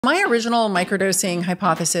My original microdosing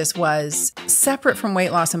hypothesis was separate from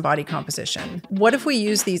weight loss and body composition. What if we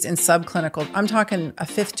use these in subclinical? I'm talking a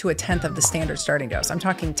fifth to a tenth of the standard starting dose. I'm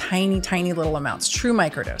talking tiny, tiny little amounts, true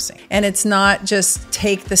microdosing. And it's not just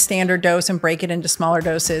take the standard dose and break it into smaller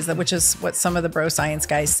doses, which is what some of the bro science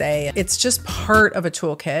guys say. It's just part of a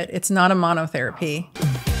toolkit. It's not a monotherapy.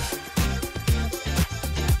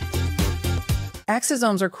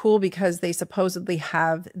 Exosomes are cool because they supposedly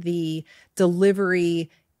have the delivery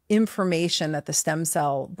information that the stem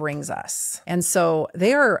cell brings us. And so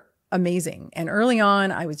they are amazing. And early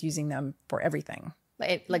on, I was using them for everything.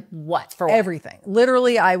 Like what? For what? Everything.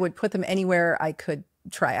 Literally, I would put them anywhere I could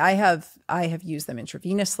try. I have used them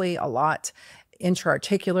intravenously a lot,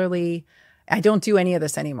 intra-articularly. I don't do any of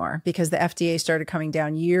this anymore because the FDA started coming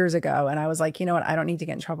down years ago. And I was like, you know what? I don't need to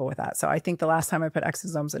get in trouble with that. So I think the last time I put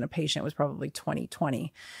exosomes in a patient was probably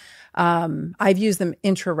 2020. I've used them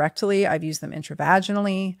intrarectally. I've used them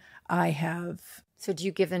intravaginally. So do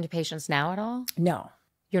you give them to patients now at all? No.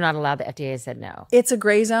 You're not allowed. The FDA has said no. It's a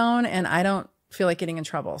gray zone and I don't feel like getting in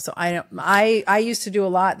trouble. So I used to do a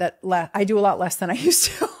lot I do a lot less than I used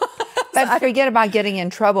to. But forget about getting in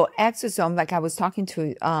trouble. Exosome, like I was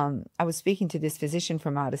speaking to this physician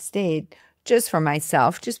from out of state, just for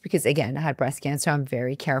myself, just because, again, I had breast cancer. I'm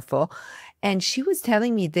very careful. And she was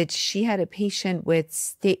telling me that she had a patient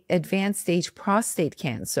with advanced stage prostate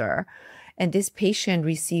cancer, and this patient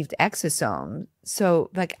received exosome. So,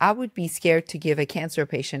 like, I would be scared to give a cancer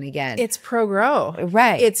patient again. It's pro-grow.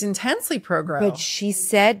 Right. It's intensely pro-grow. But she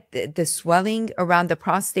said the swelling around the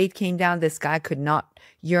prostate came down. This guy could not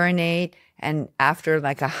urinate. And after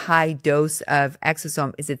like a high dose of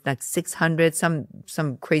exosome, is it like 600, some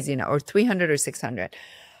crazy, or 300 or 600,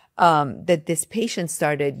 that this patient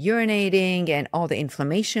started urinating and all the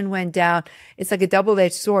inflammation went down. It's like a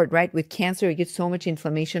double-edged sword, right? With cancer, you get so much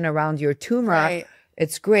inflammation around your tumor. Right.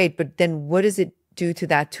 It's great. But then what does it do to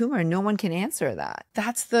that tumor? No one can answer that.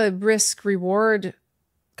 That's the risk reward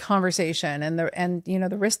conversation and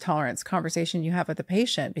the risk tolerance conversation you have with the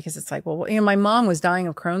patient, because it's like, well, my mom was dying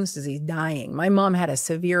of Crohn's disease, dying. My mom had a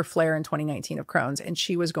severe flare in 2019 of Crohn's and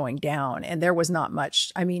she was going down and there was not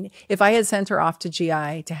much. I mean, if I had sent her off to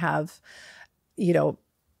GI to have,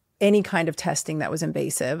 any kind of testing that was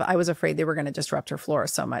invasive, I was afraid they were going to disrupt her flora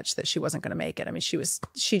so much that she wasn't going to make it. I mean,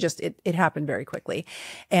 it happened very quickly.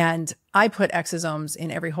 And I put exosomes in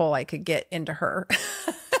every hole I could get into her.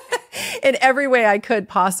 In every way I could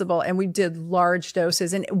possible. And we did large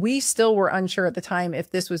doses. And we still were unsure at the time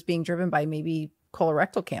if this was being driven by maybe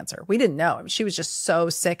colorectal cancer. We didn't know. I mean, she was just so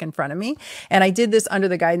sick in front of me. And I did this under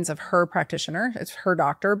the guidance of her practitioner. It's her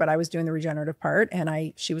doctor, but I was doing the regenerative part.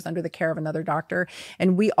 And she was under the care of another doctor.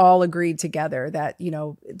 And we all agreed together that,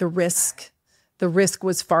 the risk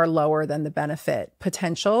was far lower than the benefit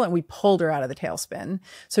potential, and we pulled her out of the tailspin.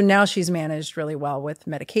 So now she's managed really well with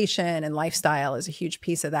medication, and lifestyle is a huge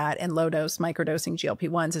piece of that. And low dose microdosing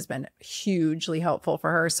GLP1's has been hugely helpful for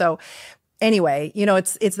her. So anyway,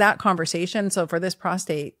 it's that conversation. So for this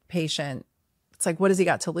prostate patient, it's like, what has he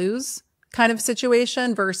got to lose kind of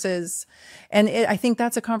situation versus, I think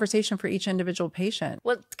that's a conversation for each individual patient.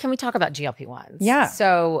 Well, can we talk about GLP1s? Yeah.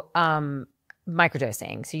 So,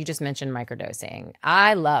 microdosing. So you just mentioned microdosing.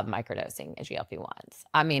 I love microdosing GLP1s.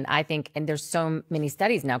 I mean, I think, and there's so many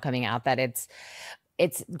studies now coming out that it's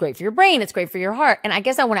great for your brain, it's great for your heart. And I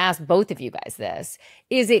guess I want to ask both of you guys this.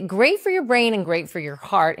 Is it great for your brain and great for your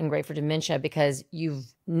heart and great for dementia because you're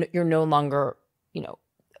no longer,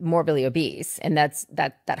 morbidly obese, and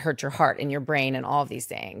that hurts your heart and your brain and all of these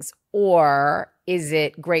things? Or is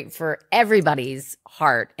it great for everybody's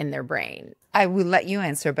heart and their brain? I will let you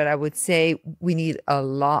answer, but I would say we need a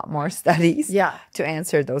lot more studies to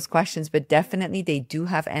answer those questions. But definitely they do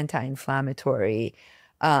have anti-inflammatory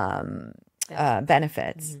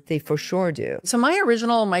benefits. They for sure do. So my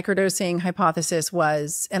original microdosing hypothesis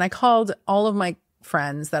was, and I called all of my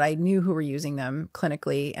friends that I knew who were using them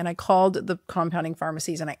clinically, and I called the compounding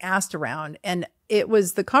pharmacies and I asked around, and it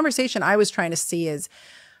was the conversation I was trying to see is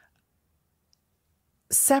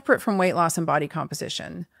separate from weight loss and body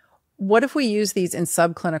composition. What if we use these in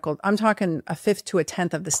subclinical? I'm talking a fifth to a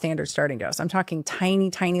tenth of the standard starting dose. I'm talking tiny,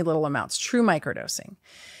 tiny little amounts, true microdosing.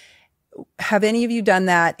 Have any of you done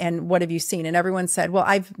that? And what have you seen? And everyone said, well,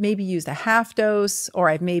 I've maybe used a half dose, or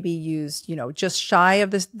I've maybe used, just shy of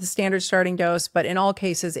the standard starting dose. But in all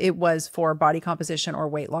cases, it was for body composition or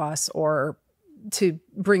weight loss or to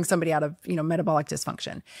bring somebody out of, metabolic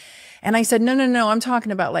dysfunction. And I said, no, I'm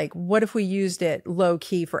talking about like, what if we used it low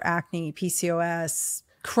key for acne, PCOS,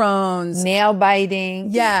 Crohn's, nail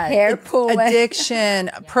biting, hair pulling, addiction,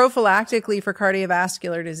 prophylactically for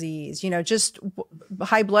cardiovascular disease, just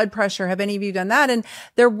high blood pressure. Have any of you done that? And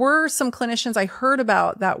there were some clinicians I heard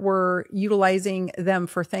about that were utilizing them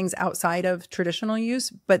for things outside of traditional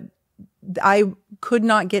use, but I could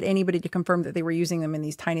not get anybody to confirm that they were using them in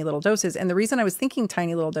these tiny little doses. And the reason I was thinking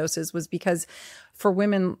tiny little doses was because for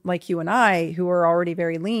women like you and I, who are already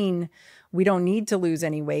very lean, we don't need to lose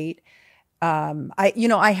any weight.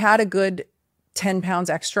 I had a good 10 pounds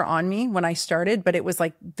extra on me when I started, but it was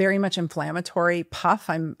like very much inflammatory puff.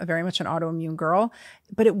 I'm very much an autoimmune girl,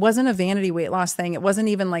 but it wasn't a vanity weight loss thing. It wasn't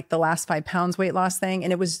even like the last 5 pounds weight loss thing.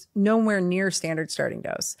 And it was nowhere near standard starting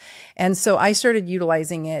dose. And so I started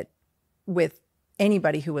utilizing it with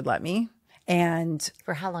anybody who would let me. And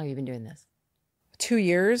for how long have you been doing this? 2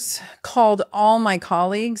 years, called all my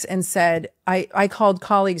colleagues and said, I called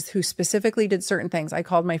colleagues who specifically did certain things. I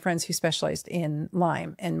called my friends who specialized in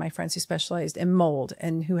Lyme and my friends who specialized in mold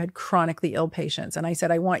and who had chronically ill patients. And I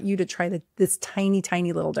said, I want you to try this tiny,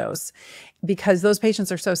 tiny little dose because those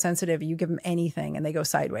patients are so sensitive. You give them anything and they go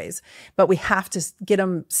sideways, but we have to get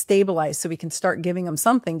them stabilized so we can start giving them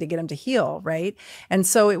something to get them to heal. Right. And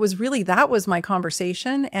so it was really, that was my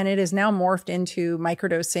conversation. And it is now morphed into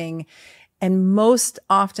microdosing. And most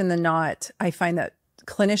often than not, I find that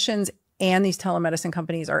clinicians and these telemedicine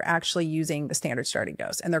companies are actually using the standard starting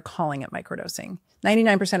dose and they're calling it microdosing.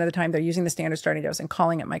 99% of the time they're using the standard starting dose and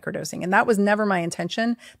calling it microdosing. And that was never my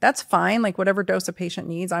intention. That's fine. Like whatever dose a patient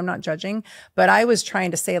needs, I'm not judging. But I was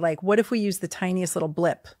trying to say like, what if we use the tiniest little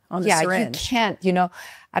blip on the syringe? You can't,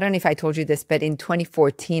 I don't know if I told you this, but in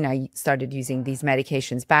 2014, I started using these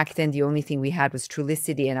medications. Back then, the only thing we had was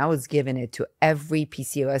Trulicity, and I was giving it to every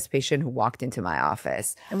PCOS patient who walked into my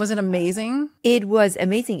office. And was it amazing? It was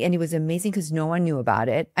amazing. And it was amazing because no one knew about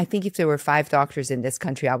it. I think if there were 5 doctors in this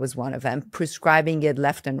country, I was one of them, prescribing it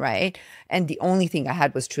left and right. And the only thing I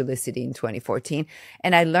had was Trulicity in 2014.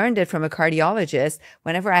 And I learned it from a cardiologist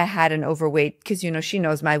whenever I had an overweight, because, she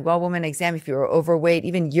knows my well-woman exam, if you're overweight,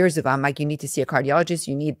 even years ago, I'm like, you need to see a cardiologist,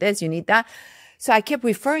 you need this, you need that. So I kept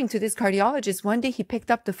referring to this cardiologist. One day he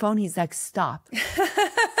picked up the phone. He's like, stop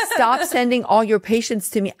sending all your patients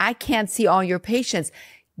to me. I can't see all your patients.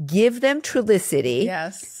 Give them Trulicity,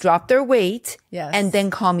 yes, drop their weight, yes, and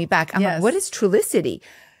then call me back. I'm like, what is Trulicity?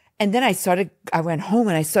 And then I went home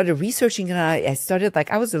and I started researching and I started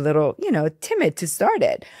I was a little, timid to start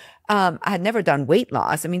it. I had never done weight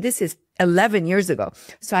loss. I mean, this is 11 years ago.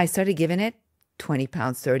 So I started giving it 20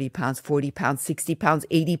 pounds, 30 pounds, 40 pounds, 60 pounds,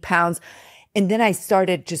 80 pounds. And then I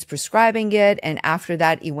started just prescribing it. And after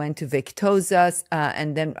that, it went to Victoza.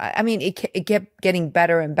 And then, it kept getting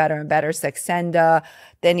better and better and better. Saxenda.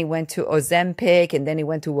 Then it went to Ozempic. And then it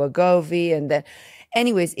went to Wegovy. And then,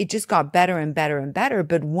 anyways, it just got better and better and better.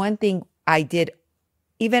 But one thing I did,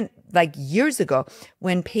 even years ago,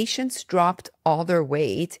 when patients dropped all their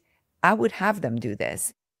weight, I would have them do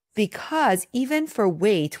this. Because even for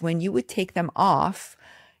weight, when you would take them off,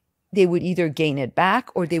 they would either gain it back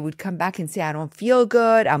or they would come back and say, I don't feel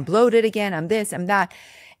good. I'm bloated again. I'm this, I'm that.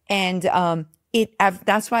 And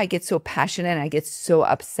that's why I get so passionate and I get so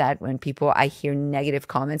upset when I hear negative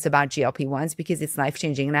comments about GLP-1s because it's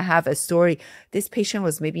life-changing. And I have a story. This patient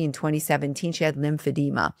was maybe in 2017. She had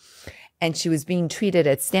lymphedema and she was being treated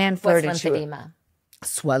at Stanford. What's lymphedema?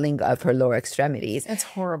 Swelling of her lower extremities. It's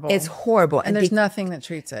horrible. It's horrible. And there's nothing that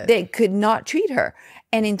treats it. They could not treat her.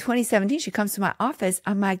 And in 2017, she comes to my office.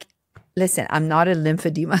 I'm like, listen, I'm not a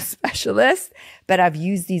lymphedema specialist, but I've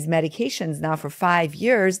used these medications now for 5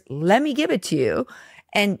 years. Let me give it to you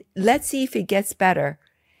and let's see if it gets better.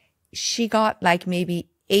 She got maybe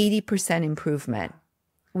 80% improvement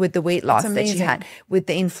with the weight loss that she had, with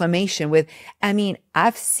the inflammation,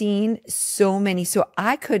 I've seen so many. So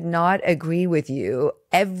I could not agree with you.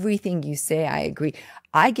 Everything you say, I agree.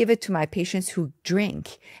 I give it to my patients who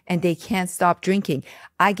drink and they can't stop drinking.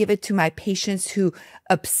 I give it to my patients who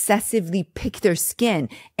obsessively pick their skin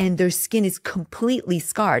and their skin is completely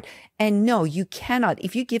scarred. And no, you cannot.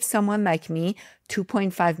 If you give someone like me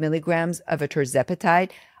 2.5 milligrams of a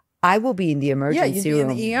tirzepatide, I will be in the emergency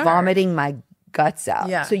room vomiting my guts out.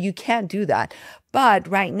 Yeah. So you can't do that. But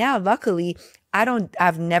right now, luckily,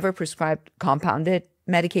 I've never prescribed compounded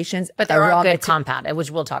medications. But there are good compounded,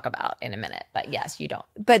 which we'll talk about in a minute. But yes, you don't.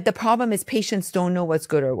 But the problem is patients don't know what's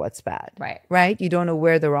good or what's bad. Right. Right? You don't know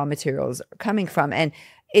where the raw materials are coming from. And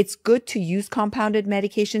it's good to use compounded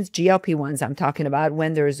medications, GLP-1s I'm talking about,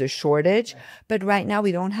 when there is a shortage. Right. But right now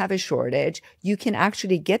we don't have a shortage. You can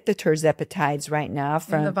actually get the tirzepatides right now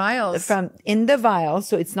from in the vials. In the vials.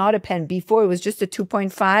 So it's not a pen. Before it was just a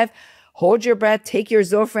 2.5. hold your breath, take your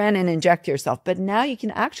Zofran and inject yourself. But now you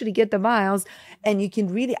can actually get the vials and you can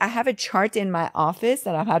really, I have a chart in my office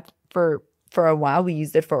that I've had for a while. We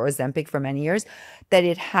used it for Ozempic for many years, that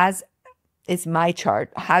it's my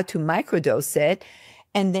chart, how to microdose it.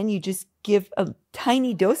 And then you just give a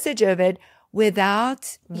tiny dosage of it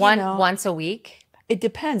without once a week. It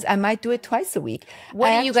depends. I might do it twice a week.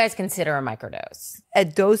 What do you guys consider a microdose? A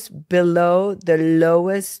dose below the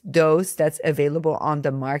lowest dose that's available on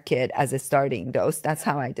the market as a starting dose. That's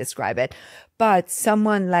how I describe it. But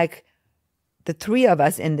someone like the three of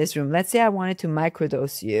us in this room, let's say I wanted to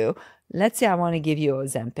microdose you. Let's say I want to give you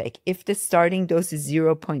Ozempic. If the starting dose is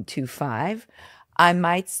 0.25, I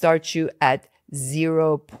might start you at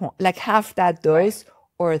like half that dose. Right.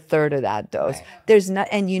 Or a third of that dose. Right. There's not,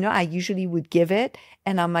 and I usually would give it.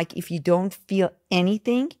 And I'm like, if you don't feel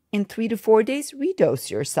anything in 3 to 4 days,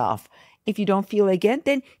 redose yourself. If you don't feel again,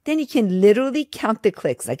 then you can literally count the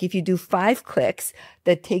clicks. Like if you do 5 clicks,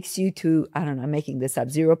 that takes you to, I don't know, I'm making this up,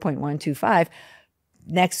 0.125.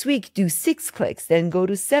 Next week, do 6 clicks, then go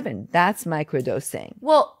to 7. That's microdosing.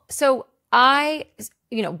 Well, so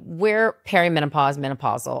we're perimenopause,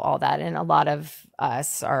 menopausal, all that. And a lot of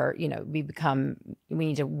us are, we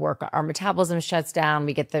need to work, our metabolism shuts down.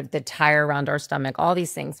 We get the tire around our stomach, all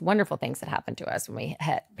these things, wonderful things that happen to us when we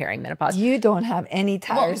hit perimenopause. You don't have any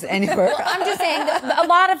tires anywhere. Well, I'm just saying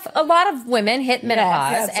a lot of women hit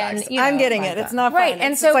menopause. Yes, and I'm getting it. It's not right. Fun.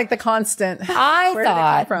 And it's so like the constant. I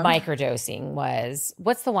thought microdosing was,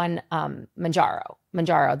 what's the one, Manjaro,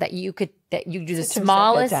 that you do the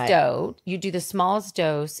smallest dose. You do the smallest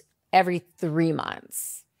dose every 3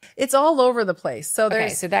 months. It's all over the place. So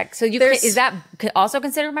is that also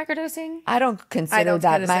considered microdosing? I don't consider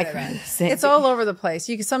that microdosing. It's all over the place.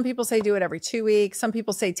 Some people say do it every 2 weeks. Some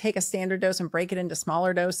people say take a standard dose and break it into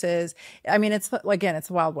smaller doses. I mean, it's the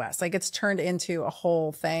Wild West. Like it's turned into a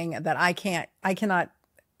whole thing that I cannot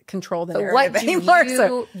control the narrative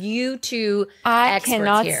anymore. You two I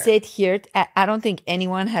cannot sit here. I don't think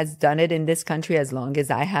anyone has done it in this country as long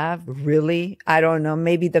as I have. Really, I don't know.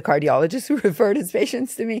 Maybe the cardiologist who referred his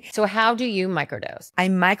patients to me. So how do you microdose? I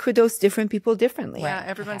microdose different people differently. Yeah,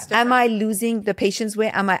 everyone's different. Am I losing the patient's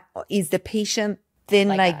weight? Is the patient thin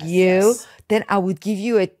like you? Yes. Then I would give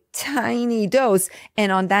you a tiny dose,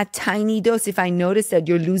 and on that tiny dose, if I notice that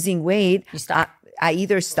you're losing weight, you stop. I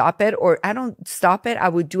either stop it or I don't stop it. I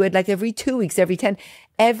would do it like every 2 weeks, every 10.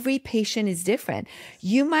 Every patient is different.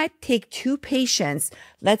 You might take 2 patients,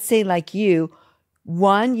 let's say like you,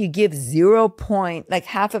 one, you give like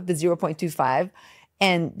half of the 0.25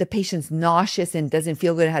 and the patient's nauseous and doesn't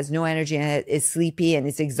feel good, has no energy and is sleepy and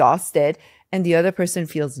is exhausted. And the other person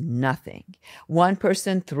feels nothing. One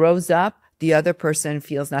person throws up, the other person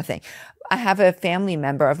feels nothing. I have a family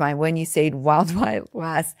member of mine, when you say Wild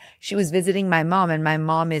West, she was visiting my mom, and my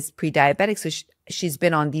mom is pre-diabetic. So she's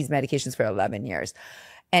been on these medications for 11 years.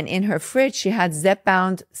 And in her fridge, she had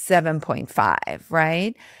Zepbound 7.5,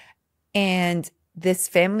 right? And this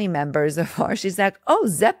family member of ours, she's like, oh,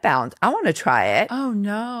 Zepbound, I want to try it. Oh,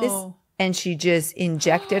 no. And she just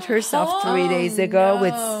injected herself 3 days ago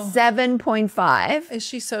with 7.5. Is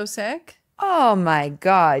she so sick? Oh my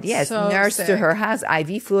God. Yes. So nurse sick. To her house,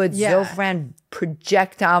 IV fluid, Zofran,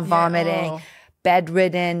 projectile vomiting,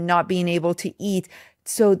 bedridden, not being able to eat.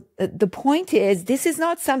 So the point is, this is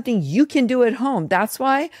not something you can do at home. That's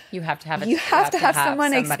why you have to have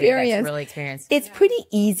someone experienced. Really experienced. It's pretty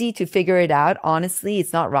easy to figure it out. Honestly,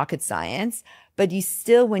 it's not rocket science. But you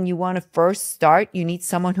still, when you want to first start, you need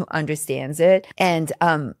someone who understands it. And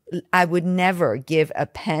I would never give a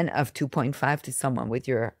pen of 2.5 to someone with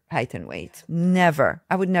your height and weight. Never.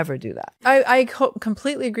 I would never do that. I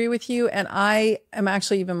completely agree with you. And I am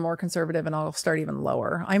actually even more conservative, and I'll start even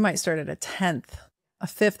lower. I might start at a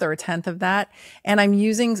 5th or a 10th of that. And I'm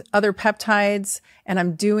using other peptides, and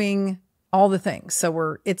I'm doing all the things.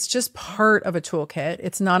 So it's just part of a toolkit.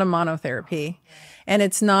 It's not a monotherapy. And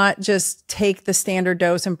it's not just take the standard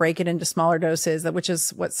dose and break it into smaller doses, which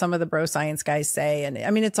is what some of the bro science guys say. And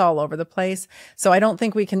I mean, it's all over the place. So I don't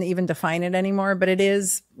think we can even define it anymore, but it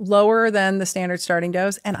is lower than the standard starting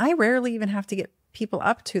dose. And I rarely even have to get people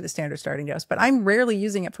up to the standard starting dose, but I'm rarely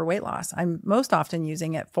using it for weight loss. I'm most often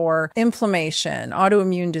using it for inflammation,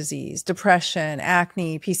 autoimmune disease, depression,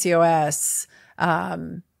 acne, PCOS,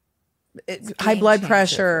 high blood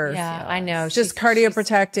pressure. Yeah, I know. Just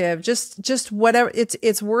cardioprotective, just whatever.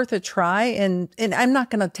 It's worth a try. And I'm not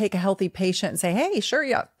going to take a healthy patient and say, hey, sure,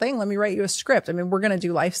 yeah, let me write you a script. I mean, we're going to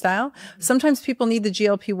do lifestyle. Sometimes people need the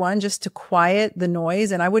GLP-1 just to quiet the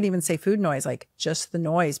noise. And I wouldn't even say food noise, like just the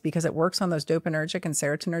noise, because it works on those dopaminergic and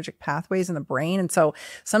serotonergic pathways in the brain. And so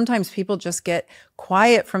sometimes people just get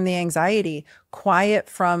quiet from the anxiety, quiet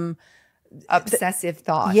from obsessive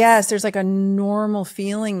thoughts. Yes, there's like a normal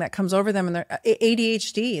feeling that comes over them, and they're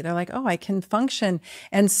ADHD. They're like, oh, I can function.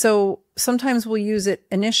 And so sometimes we'll use it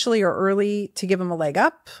initially or early to give them a leg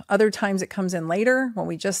up. Other times it comes in later when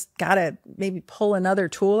we just got to maybe pull another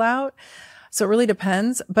tool out. So it really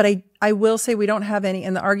depends. But I will say we don't have any.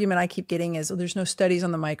 And the argument I keep getting is, oh, there's no studies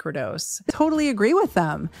on the microdose. I totally agree with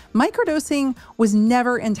them. Microdosing was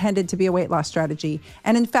never intended to be a weight loss strategy.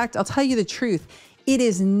 And in fact, I'll tell you the truth. It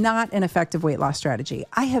is not an effective weight loss strategy.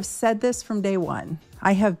 I have said this from day one.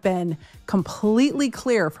 I have been completely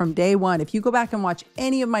clear from day one. If you go back and watch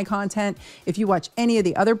any of my content, if you watch any of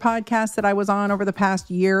the other podcasts that I was on over the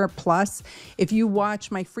past year plus, if you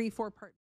watch my free 4-part